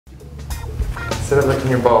Instead of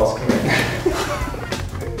licking your balls, come here.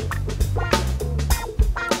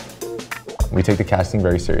 We take the casting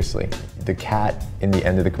very seriously. The cat in the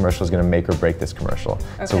end of the commercial is going to make or break this commercial.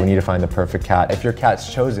 Okay. So we need to find the perfect cat. If your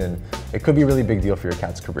cat's chosen, it could be a really big deal for your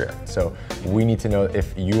cat's career. So we need to know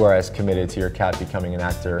if you are as committed to your cat becoming an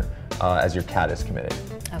actor as your cat is committed.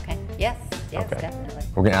 Okay, yes, okay. Definitely.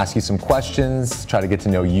 We're going to ask you some questions, try to get to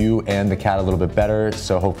know you and the cat a little bit better,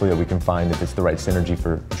 so hopefully that we can find if it's the right synergy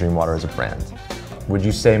for Dreamwater as a brand. Would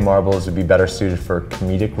you say Marbles would be better suited for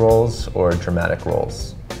comedic roles or dramatic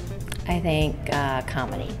roles? I think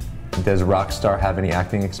comedy. Does Rockstar have any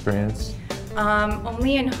acting experience?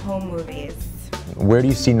 Only in home movies. Where do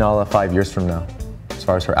you see Nala 5 years from now, as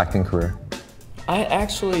far as her acting career? I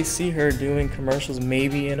actually see her doing commercials,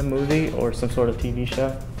 maybe in a movie or some sort of TV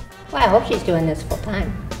show. Well, I hope she's doing this full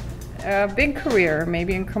time. A big career,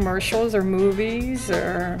 maybe in commercials or movies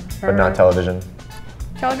or... But not television?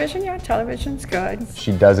 Television, yeah, television's good. If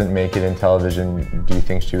she doesn't make it in television, do you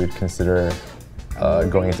think she would consider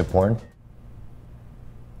going into porn?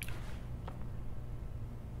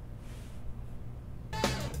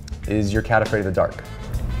 Is your cat afraid of the dark?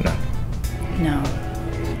 No. No.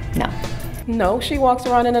 No. No, she walks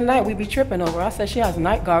around in the night. We be tripping over. I said she has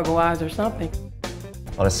night gargle eyes or something.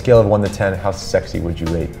 On a scale of 1 to 10, how sexy would you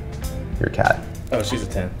rate your cat? Oh, she's a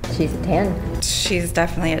 10. She's a 10. She's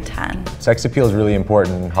definitely a 10. Sex appeal is really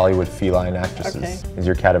important in Hollywood feline actresses. Okay. Is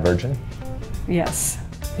your cat a virgin? Yes.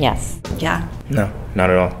 Yes. Yeah. No, not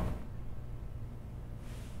at all.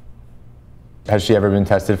 Has she ever been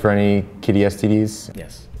tested for any kitty STDs?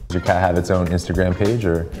 Yes. Does your cat have its own Instagram page,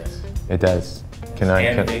 or? Yes. It does.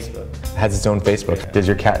 And Facebook. It has its own Facebook. Yeah. Does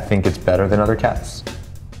your cat think it's better than other cats?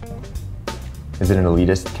 Is it an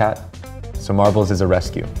elitist cat? So Marbles is a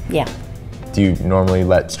rescue. Yeah. Do you normally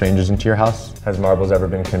let strangers into your house? Has Marbles ever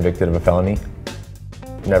been convicted of a felony?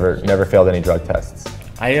 Never failed any drug tests.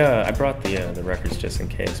 I brought the records just in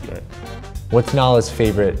case, but... What's Nala's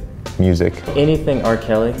favorite music? Anything R.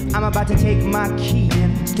 Kelly. I'm about to take my key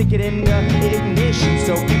and stick it in the ignition.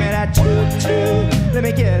 So give me that toot-toot, let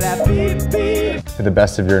me get that beep-beep. To the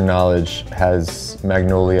best of your knowledge, has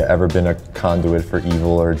Magnolia ever been a conduit for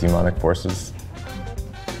evil or demonic forces?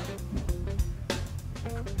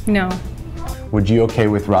 No. Would you okay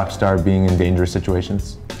with Rockstar being in dangerous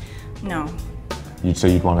situations? No. So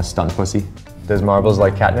you'd want a stunt pussy? Does Marbles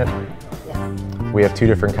like catnip? Yes. We have 2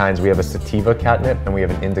 different kinds. We have a sativa catnip and we have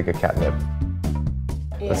an indica catnip.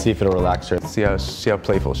 Yeah. Let's see if it'll relax her. Let's see how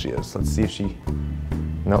playful she is. Let's see if she...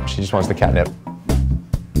 Nope, she just wants the catnip.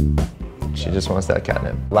 She just wants that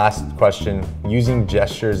catnip. Last question. Using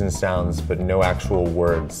gestures and sounds but no actual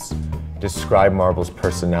words. Describe Marbles'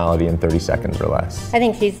 personality in 30 seconds or less. I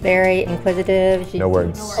think she's very inquisitive. No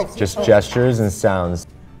words. Just gestures and sounds.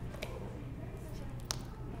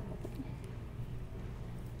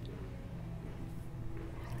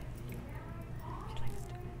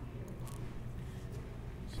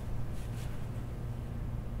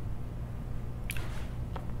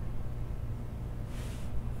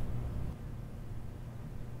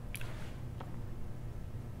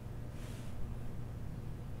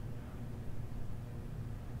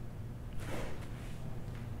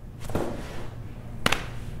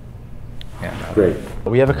 Great.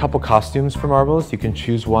 We have a couple costumes for Marbles. You can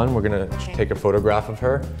choose one. We're gonna take a photograph of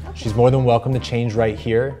her. She's more than welcome to change right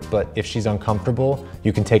here, but if she's uncomfortable,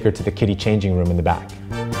 you can take her to the kitty changing room in the back.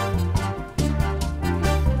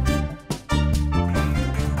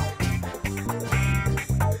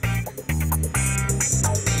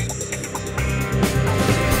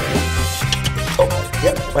 Oh,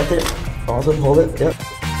 yep, right there. Awesome, hold it, yep.